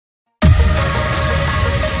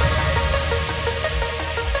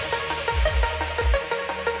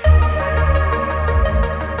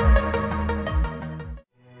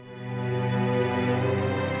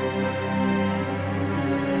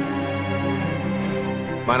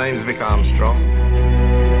My name's Vic Armstrong.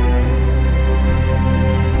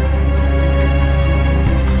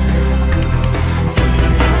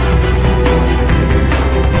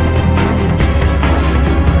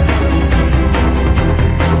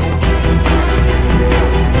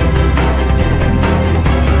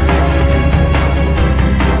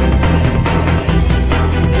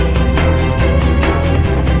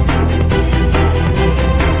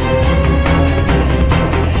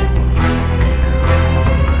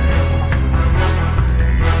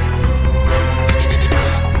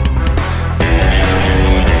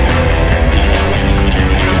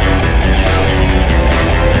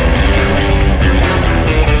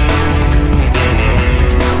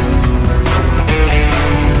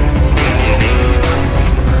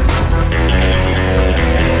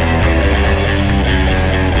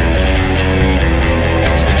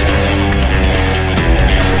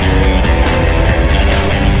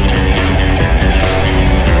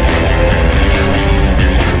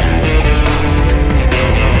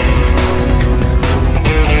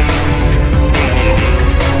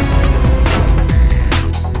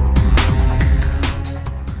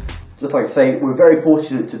 Just like to say, we're very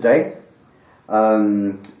fortunate today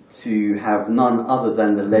to have none other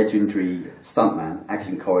than the legendary stuntman,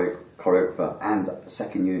 action choreographer and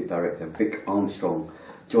second unit director Vic Armstrong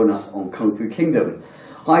join us on Kung Fu Kingdom.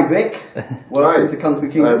 Hi Vic, welcome to Kung Fu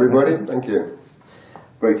Kingdom. Hi everybody, thank you.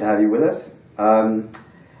 Great to have you with us.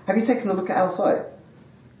 Have you taken a look at our site?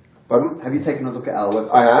 Pardon? Have you taken a look at our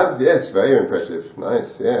website? I have, yes, very impressive.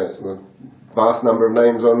 Nice, yes. A vast number of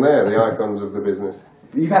names on there, the icons of the business.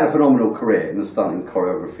 You've had a phenomenal career in the stunt and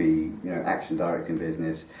choreography, action directing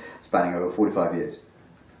business, spanning over 45 years.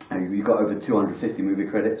 And you've got over 250 movie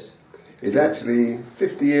credits. It's actually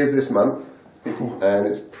 50 years this month, and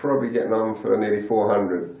it's probably getting on for nearly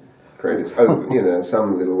 400 credits. Oh,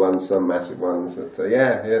 some little ones, some massive ones, but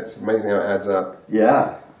yeah, it's amazing how it adds up.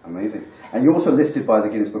 Yeah, amazing. And you're also listed by the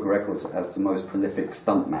Guinness Book of Records as the most prolific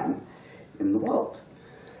stuntman in the world.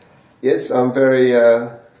 Yes, I'm very...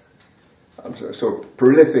 I'm sort of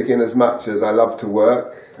prolific in as much as I love to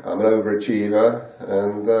work. I'm an overachiever,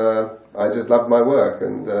 and I just love my work.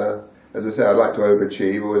 And as I say, I'd like to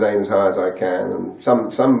overachieve, always aim as high as I can. And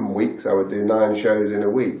some weeks I would do 9 shows in a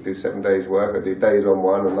week, do 7 days work. I do days on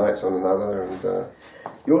one and nights on another. And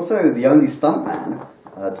you're also the only stuntman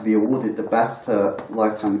to be awarded the BAFTA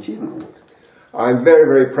Lifetime Achievement Award. I'm very,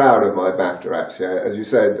 very proud of my BAFTA, actually. As you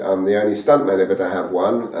said, I'm the only stuntman ever to have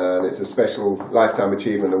one, and it's a special Lifetime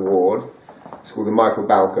Achievement Award. It's called the Michael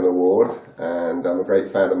Balcon Award, and I'm a great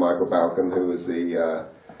fan of Michael Balcon, who was the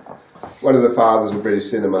one of the fathers of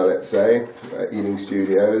British cinema, let's say, Ealing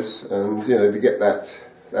Studios, and to get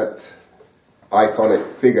that iconic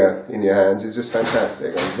figure in your hands is just fantastic.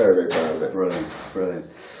 I'm very, very proud of it. Brilliant, brilliant.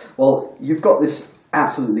 Well, you've got this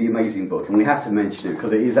absolutely amazing book, and we have to mention it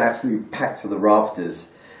because it is absolutely packed to the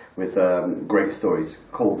rafters with great stories,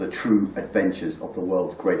 called The True Adventures of the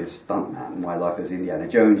World's Greatest Stuntman, My Life as Indiana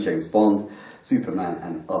Jones, James Bond, Superman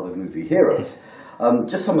and Other Movie Heroes.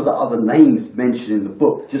 Just some of the other names mentioned in the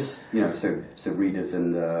book, just so readers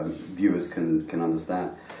and viewers can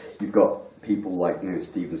understand. You've got people like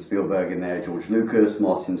Steven Spielberg in there, George Lucas,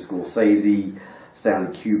 Martin Scorsese,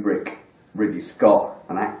 Stanley Kubrick, Ridley Scott,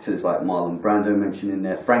 and actors like Marlon Brando mentioned in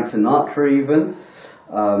there, Frank Sinatra even,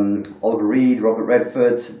 Oliver Reed, Robert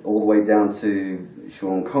Redford, all the way down to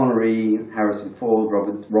Sean Connery, Harrison Ford,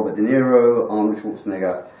 Robert De Niro, Arnold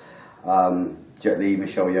Schwarzenegger, Jet Li,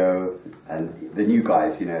 Michelle Yeoh, and the new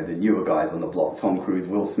guys, the newer guys on the block, Tom Cruise,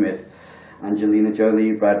 Will Smith, Angelina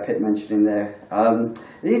Jolie, Brad Pitt mentioned in there.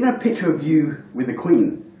 There's even a picture of you with the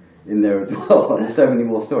Queen in there as well, and so many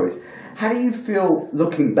more stories. How do you feel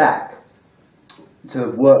looking back to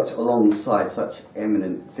have worked alongside such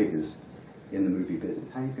eminent figures in the movie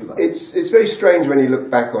business? How do you feel about it? It's very strange when you look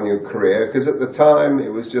back on your career, because at the time it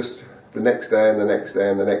was just the next day and the next day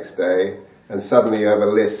and the next day, and suddenly you have a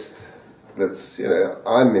list that's,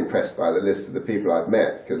 I'm impressed by the list of the people I've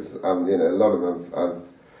met, because a lot of them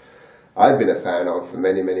I've been a fan of for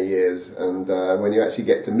many, many years, and when you actually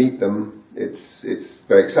get to meet them, it's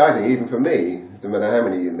very exciting, even for me, no matter how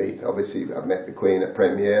many you meet. Obviously, I've met the Queen at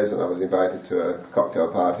premieres, and I was invited to a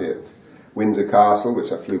cocktail party at Windsor Castle,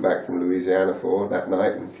 which I flew back from Louisiana for that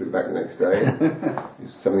night and flew back the next day.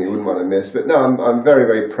 It's something you wouldn't want to miss. But no, I'm very,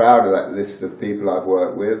 very proud of that list of people I've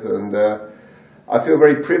worked with, and I feel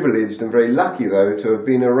very privileged and very lucky, though, to have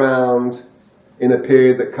been around in a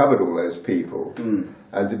period that covered all those people.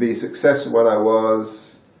 And to be successful when I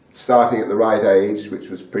was starting at the right age, which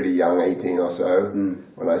was pretty young, 18 or so,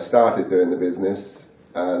 when I started doing the business,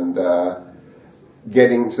 and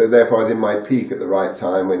so therefore I was in my peak at the right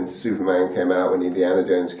time when Superman came out, when Indiana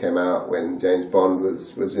Jones came out, when James Bond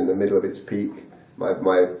was in the middle of its peak.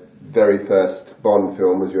 My very first Bond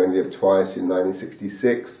film was You Only Live Twice in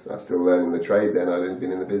 1966. I was still learning the trade then. I'd only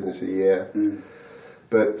been in the business a year.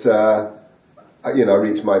 But, you know, I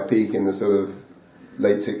reached my peak in the sort of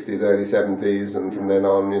late 60s, early 70s, and from then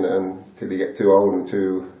on, you know, until you get too old and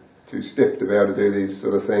too stiff to be able to do these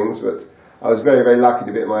sort of things. But I was very, very lucky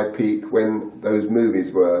to be at my peak when those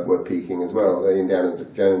movies were peaking as well. The Indiana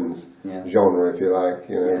Jones genre, if you like,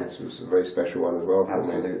 you know, it was a very special one as well for me.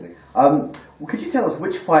 Absolutely. Well, could you tell us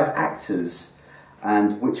which 5 actors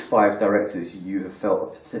and which 5 directors you have felt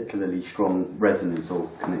a particularly strong resonance or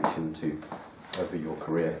connection to over your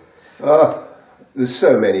career? There's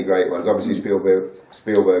so many great ones. Obviously,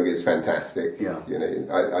 Spielberg is fantastic. Yeah. You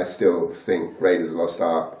know, I still think Raiders of the Lost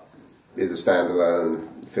Ark is a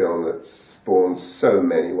standalone film that spawned so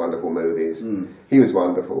many wonderful movies. He was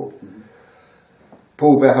wonderful.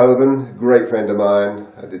 Paul Verhoeven, great friend of mine.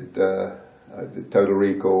 I did Total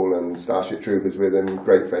Recall and Starship Troopers with him.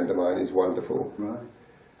 Great friend of mine. He's wonderful. Right.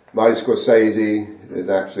 Marty Scorsese is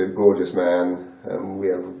absolutely a gorgeous man, and we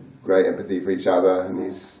have great empathy for each other, and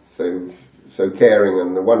he's so caring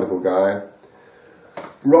and a wonderful guy.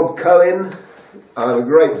 Rob Cohen, I'm a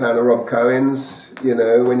great fan of Rob Cohen's. You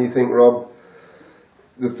know, when you think Rob,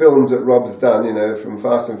 the films that Rob's done, you know, from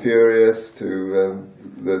Fast and Furious to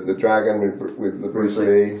the Dragon with the Bruce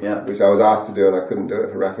Lee, which I was asked to do and I couldn't do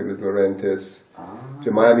it for Rafa de Laurentiis,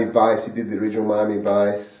 to Miami Vice, he did the original Miami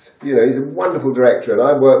Vice. You know, he's a wonderful director, and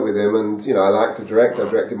I worked with him, and, you know, I like to direct. I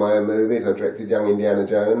directed my own movies. I directed Young Indiana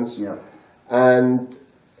Jones. Yeah. And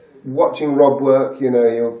watching Rob work, you know,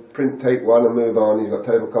 he'll take one and move on. He's got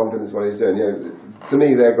total confidence in what he's doing. You know, to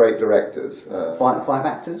me, they're great directors. 5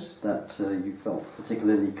 actors that you felt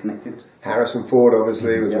particularly connected? Harrison Ford,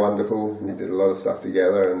 obviously, was wonderful. We did a lot of stuff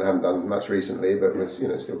together, and haven't done much recently, but was, you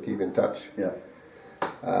know, still keep in touch. Yeah.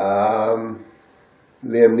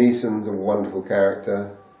 Liam Neeson's a wonderful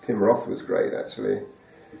character. Tim Roth was great, actually.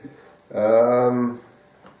 I'm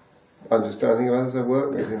just trying to think of others I've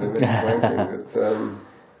worked with in the middle. But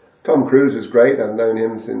Tom Cruise was great. I've known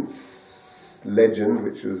him since Legend,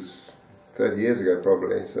 which was 30 years ago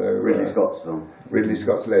probably. So Ridley Scott's film. Ridley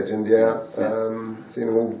Scott's Legend, seen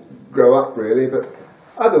them all grow up really. But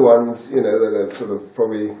other ones, you know, that are sort of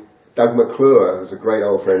probably Doug McClure was a great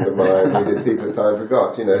old friend of mine who did People of Time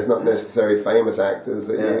Forgot. You know, it's not necessarily famous actors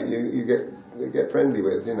that you get friendly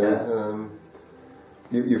with. You know,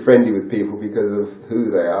 you're friendly with people because of who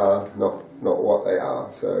they are, not what they are.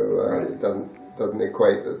 So it doesn't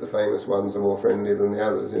equate that the famous ones are more friendly than the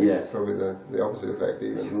others. It's probably the opposite effect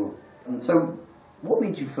even. Sure. So, what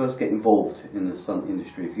made you first get involved in the stunt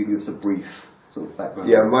industry? If you give us a brief sort of background.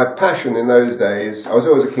 Yeah, my passion in those days, I was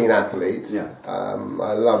always a keen athlete. Yeah.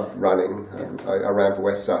 I loved running. I ran for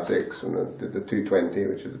West Sussex and did the 220,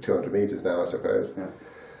 which is the 200 metres now, I suppose. Yeah.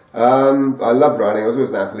 I loved running. I was always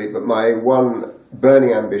an athlete, but my one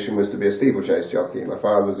burning ambition was to be a steeplechase jockey. My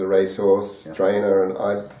father's a racehorse trainer, and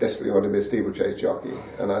I desperately wanted to be a steeplechase jockey.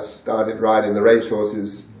 And I started riding the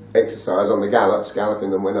racehorses exercise on the gallops,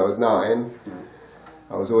 galloping them when I was 9.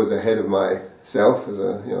 I was always ahead of myself. As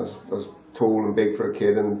a, you know, I was tall and big for a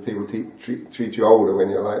kid, and people treat you older when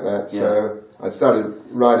you're like that. So I started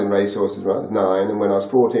riding racehorses when I was 9, and when I was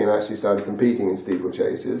 14 I actually started competing in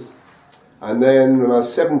steeplechases. And then when I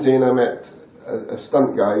was 17 I met a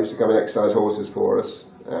stunt guy who used to come and exercise horses for us,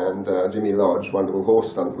 and Jimmy Lodge, wonderful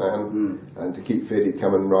horse stunt man, and to keep fit he'd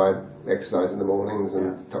come and ride, exercise in the mornings,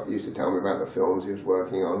 and used to tell me about the films he was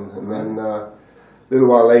working on. And then a little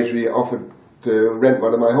while later he offered to rent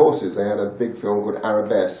one of my horses. They had a big film called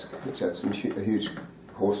Arabesque, which had a huge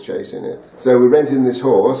horse chase in it. So we rented this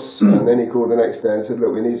horse, and then he called the next day and said,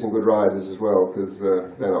 look, we need some good riders as well, because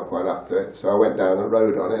they're not quite up to it. So I went down and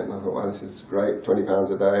rode on it, and I thought, well, this is great,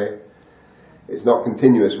 £20 a day. It's not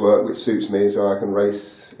continuous work, which suits me, so I can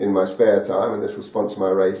race in my spare time, and this will sponsor my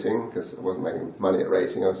racing, because I wasn't making money at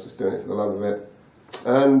racing, I was just doing it for the love of it.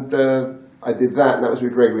 And I did that, and that was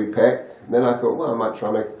with Gregory Peck. And then I thought, well, I might try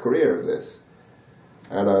and make a career of this.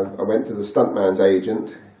 And I went to the stuntman's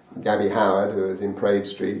agent, Gabby Howard, who was in Praed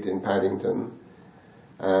Street in Paddington,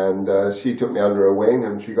 and she took me under her wing,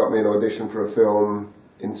 and she got me an audition for a film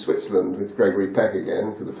in Switzerland with Gregory Peck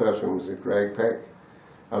again, because the first one was with Greg Peck.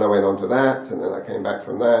 And I went on to that, and then I came back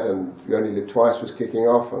from that, and You Only Live Twice was kicking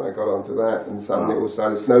off, and I got onto that, and suddenly it all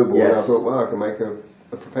started snowballing, and I thought, well, I can make a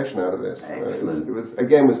profession out of this. Excellent. So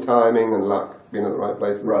it was timing and luck, being at the right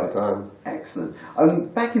place at the right time. Excellent.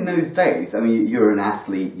 Back in those days, I mean, you're an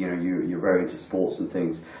athlete, you know, you're very into sports and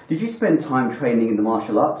things. Did you spend time training in the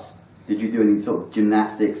martial arts? Did you do any sort of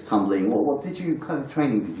gymnastics, tumbling? What did you kind of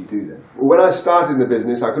training did you do then? Well, when I started in the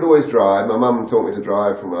business, I could always drive. My mum taught me to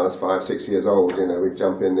drive from when I was 5, 6 years old. You know, we'd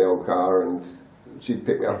jump in the old car and she'd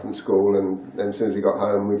pick me up from school, and then as soon as we got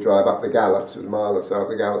home, we'd drive up the gallops, a mile or so up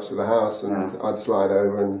the gallops to the house, and I'd slide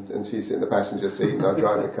over and she'd sit in the passenger seat, and I'd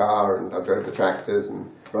drive the car, and I drove the tractors,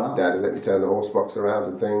 and Dad would let me turn the horse box around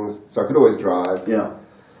and things. So I could always drive. Yeah.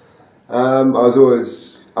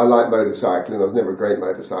 I liked motorcycling. I was never a great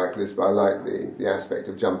motorcyclist, but I liked the aspect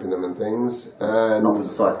of jumping them and things. And not with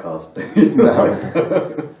the sidecars.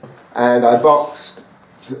 No. And I boxed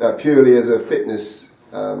purely as a fitness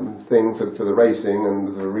thing for the racing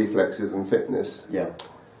and the reflexes and fitness. Yeah.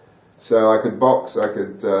 So I could box, I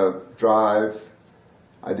could drive.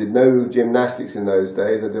 I did no gymnastics in those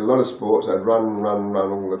days. I did a lot of sports. I'd run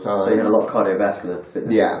all the time. So you had a lot of cardiovascular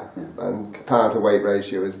fitness. Yeah. And power to weight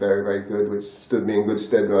ratio was very, very good, which stood me in good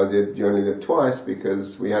stead when I did You Only Live Twice,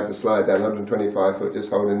 because we had to slide down 125 foot,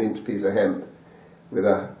 just hold an inch piece of hemp with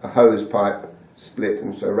a hose pipe split,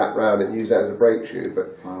 and so wrap round it and use that as a brake shoe.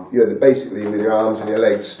 But you had to basically, with your arms and your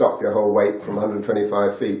legs, stop your whole weight from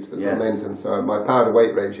 125 feet with momentum. So my power to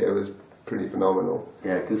weight ratio was pretty phenomenal.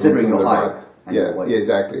 Yeah, considering your height. Yeah,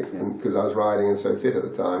 exactly. Because I was riding and so fit at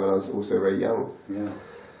the time, and I was also very young. Yeah.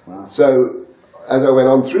 Wow. So as I went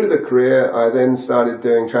on through the career, I then started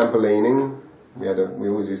doing trampolining. We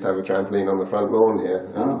always used to have a trampoline on the front lawn here.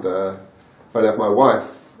 And funny enough, my wife,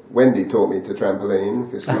 Wendy, taught me to trampoline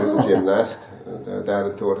because she was a gymnast. And Dad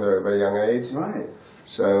had taught her at a very young age. Right.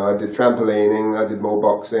 So I did trampolining, I did more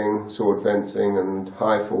boxing, sword fencing and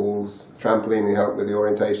high falls. Trampolining helped with the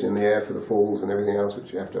orientation in the air for the falls and everything else,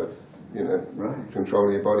 which you have to have,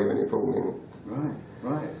 control your body when you're falling. Right,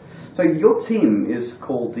 right. So your team is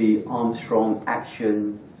called the Armstrong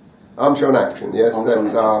Action... Armstrong Action, yes.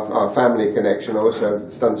 That's our family connection. Also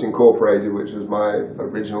Stunts Incorporated, which was my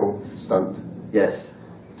original stunt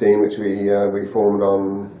team, which we formed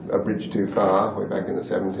on A Bridge Too Far, way back in the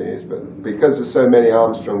 70s. But because there's so many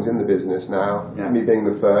Armstrongs in the business now, me being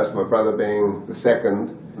the first, my brother being the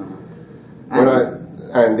second,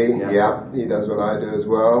 Andy, he does what I do as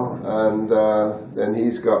well, and then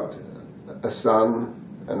he's got a son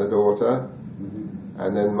and a daughter,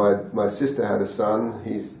 and then my sister had a son,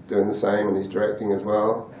 he's doing the same and he's directing as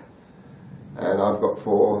well, and I've got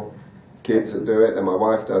 4 kids that do it, and my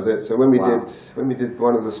wife does it. So when we did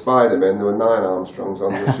one of the Spider-Men, there were 9 Armstrongs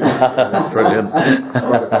on the shoot. Brilliant. It's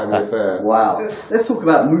quite a family affair. Wow. So let's talk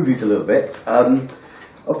about movies a little bit.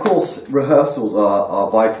 Of course, rehearsals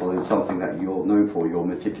are vital in something that you're known for, your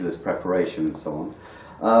meticulous preparation and so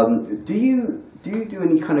on. Do you do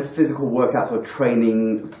any kind of physical workouts or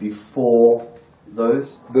training before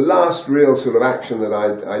those? The last real sort of action that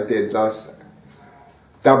I did, last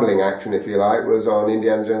doubling action, if you like, was on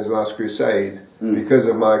Indiana Jones' The Last Crusade. Because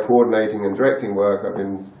of my coordinating and directing work, I've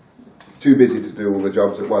been too busy to do all the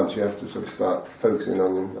jobs at once. You have to sort of start focusing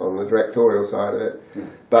on the directorial side of it.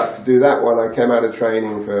 But to do that one, I came out of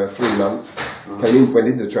training for 3 months. Went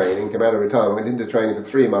into training, came out of retirement, went into training for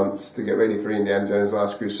 3 months to get ready for Indiana Jones' The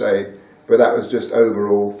Last Crusade. But that was just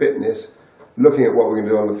overall fitness. Looking at what we're going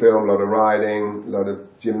to do on the film, a lot of riding, a lot of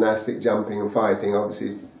gymnastic, jumping and fighting,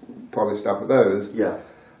 obviously polished up with those. Yeah.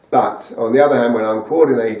 But on the other hand, when I'm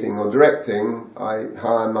coordinating or directing, I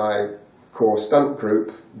hire my core stunt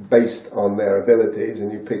group based on their abilities,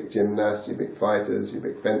 and you pick gymnasts, you pick fighters, you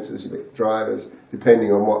pick fencers, you pick drivers,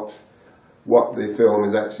 depending on what the film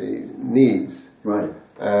is actually needs. Right.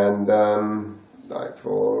 And like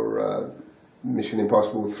for Mission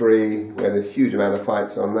Impossible 3, we had a huge amount of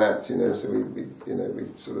fights on that, so we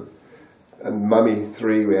sort of, and Mummy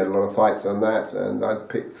 3, we had a lot of fights on that, and I'd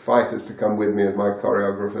pick fighters to come with me as my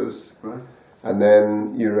choreographers. Right. And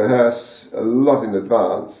then you rehearse a lot in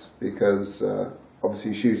advance, because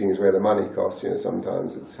obviously shooting is where the money costs.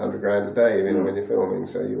 Sometimes it's 100 grand a day when you're filming,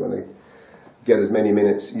 so you want to get as many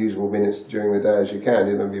usable minutes during the day as you can.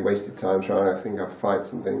 You don't want to be wasted time trying to think up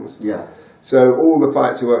fights and things. Yeah. So all the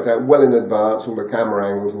fights are worked out well in advance, all the camera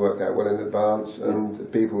angles are worked out well in advance,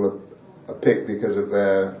 and people are picked because of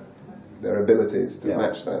their abilities to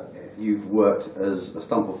match that. You've worked as a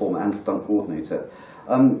stunt performer and stunt coordinator.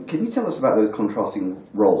 Can you tell us about those contrasting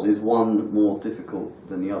roles? Is one more difficult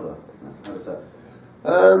than the other? How does that?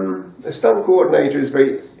 The stunt coordinator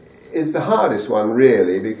is the hardest one,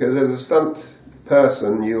 really, because as a stunt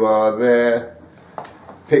person you are there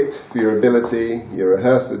picked for your ability, you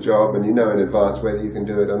rehearse the job, and you know in advance whether you can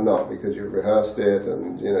do it or not, because you've rehearsed it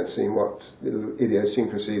and seen what little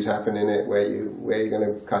idiosyncrasies happen in it, where you're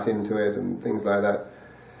going to cut into it and things like that.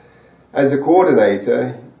 As the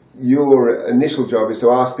coordinator, your initial job is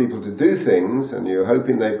to ask people to do things, and you're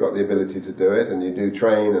hoping they've got the ability to do it, and you do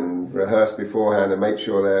train and rehearse beforehand and make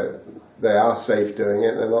sure they are safe doing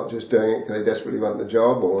it. They're not just doing it because they desperately want the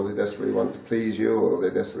job, or they desperately want to please you, or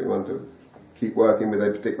they desperately want to keep working with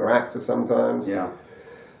a particular actor sometimes. Yeah.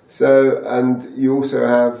 So, and you also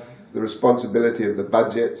have the responsibility of the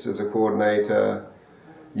budgets as a coordinator.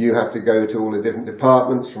 You have to go to all the different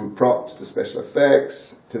departments, from props to special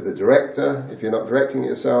effects to the director, if you're not directing it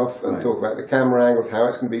yourself, and talk about the camera angles, how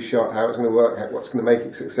it's going to be shot, how it's going to work, what's going to make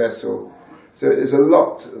it successful. So there's a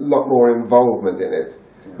lot more involvement in it.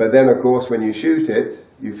 Yeah. But then, of course, when you shoot it,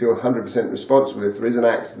 you feel 100% responsible. If there is an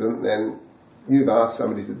accident, then you've asked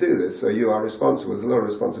somebody to do this, so you are responsible. There's a lot of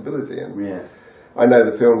responsibility. And yes. I know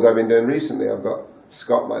the films I've been doing recently. I've got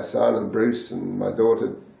Scott, my son, and Bruce, and my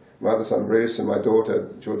daughter, my other son Bruce, and my daughter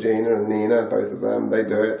Georgina and Nina, both of them, they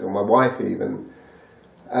do it, or my wife even.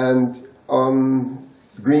 And on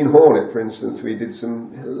Green Hornet, for instance, we did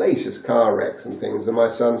some hellacious car wrecks and things, and my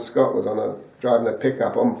son Scott was driving a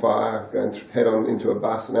pickup on fire, going head on into a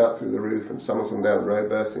bus and out through the roof, and someone's from down the road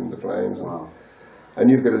bursting into flames. Wow. And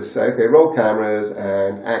you've got to say, okay, roll cameras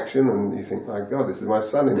and action, and you think, my God, this is my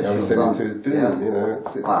son in there. I'm sending to his doom. Yeah. You know,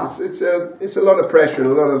 it's a lot of pressure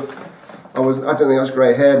and a lot of. I don't think I was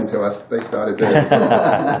grey-haired until they started doing it.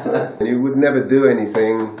 So, you would never do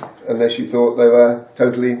anything unless you thought they were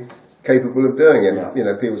totally capable of doing it. Yeah. You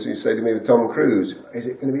know, people used to say to me with Tom Cruise, "Is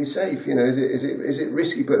it going to be safe? You know, is it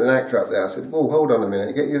risky putting an actor up there?" I said, "Well, hold on a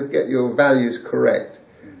minute. Get your values correct.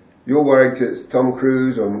 You're worried because it's Tom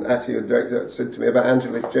Cruise, or actually a director said to me about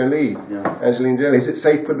Angelina Jolie. Yeah. Angelina Jolie, is it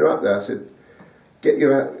safe putting her up there?" I said, "Get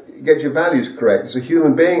your values correct. It's a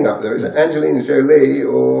human being up there. Is it Angelina Jolie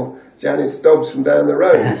or Janice Dobbs from down the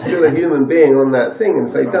road? It's still a human being on that thing, and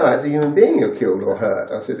if they die, it's a human being you're killed or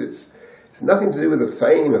hurt." I said, it's nothing to do with the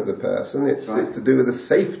fame of the person, it's to do with the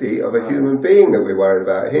safety of a human being that we're worried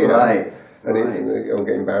about here. Right. And I'll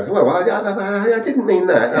get embarrassed. Well, I didn't mean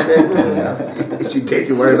that. I mean, yes, you did.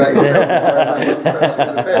 You're worried about yourself.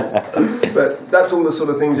 But that's all the sort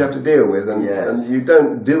of things you have to deal with, and you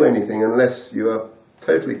don't do anything unless you are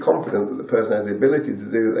totally confident that the person has the ability to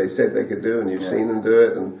do what they said they could do, and you've seen them do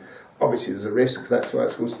it. And obviously, there's a risk. That's why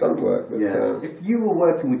it's called stunt work. But, if you were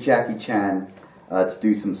working with Jackie Chan to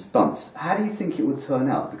do some stunts, how do you think it would turn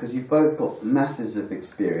out? Because you've both got masses of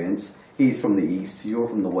experience. He's from the East, you're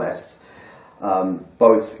from the West.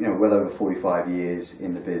 Both, well over 45 years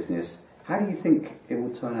in the business. How do you think it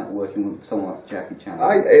would turn out working with someone like Jackie Chan?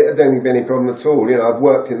 I don't think there'd be any problem at all. I've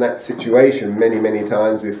worked in that situation many, many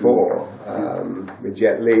times before, with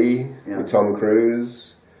Jet Li, with Tom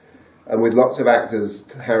Cruise, and with lots of actors,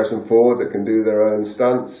 Harrison Ford, that can do their own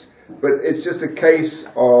stunts. But it's just a case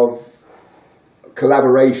of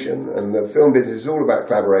collaboration, and the film business is all about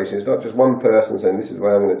collaboration. It's not just one person saying, this is the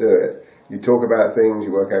way I'm going to do it. You talk about things,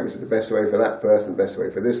 you work out which is the best way for that person, the best way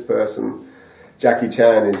for this person. Jackie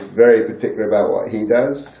Chan is very particular about what he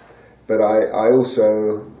does, but I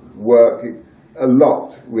also work a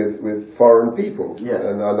lot with foreign people. Yes.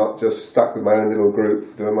 And I'm not just stuck with my own little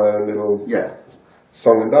group, doing my own little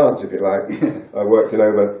song and dance, if you like. I worked in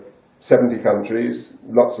over 70 countries,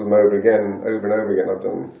 lots of them over and over again. I've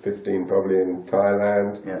done 15 probably in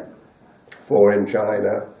Thailand, 4 in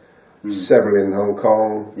China, several in Hong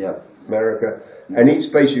Kong, America. And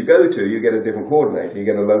each place you go to, you get a different coordinator. You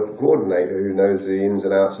get a local coordinator who knows the ins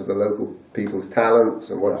and outs of the local people's talents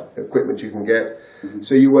and what equipment you can get.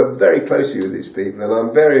 So you work very closely with these people, and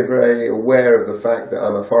I'm very, very aware of the fact that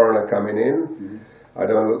I'm a foreigner coming in. I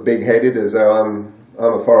don't look big-headed as though I'm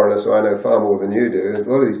a foreigner, so I know far more than you do. A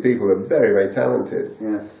lot of these people are very, very talented.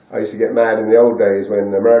 Yes. I used to get mad in the old days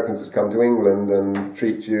when Americans would come to England and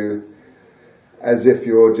treat you as if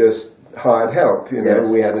you're just hired help.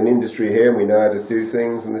 We had an industry here, and we know how to do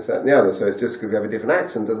things, and this, that, and the other. So it's just because we have a different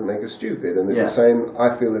accent doesn't make us stupid. And it's the same. I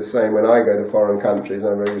feel the same when I go to foreign countries,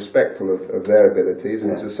 and I'm very respectful of their abilities.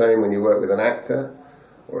 And it's the same when you work with an actor,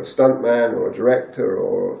 or a stuntman, or a director,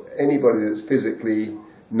 or anybody that's physically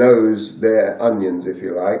knows their onions, if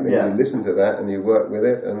you like. Then you listen to that and you work with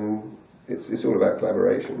it, and it's all about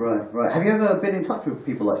collaboration. Right. Have you ever been in touch with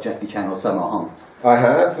people like Jackie Chan or Sammo Hung? I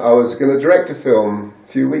have. I was going to direct a film a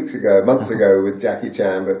few months ago with Jackie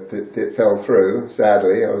Chan, but it fell through,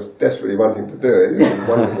 sadly. I was desperately wanting to do it. It was a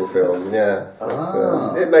wonderful film,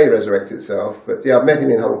 But, it may resurrect itself. But I've met him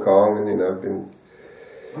in Hong Kong, and I've been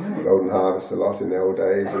Golden Harvest a lot in the old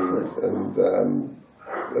days, and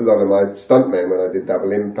a lot of my stuntmen, when I did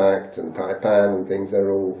Double Impact and Taipan and things,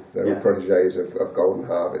 they're all proteges of Golden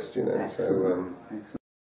Harvest, So.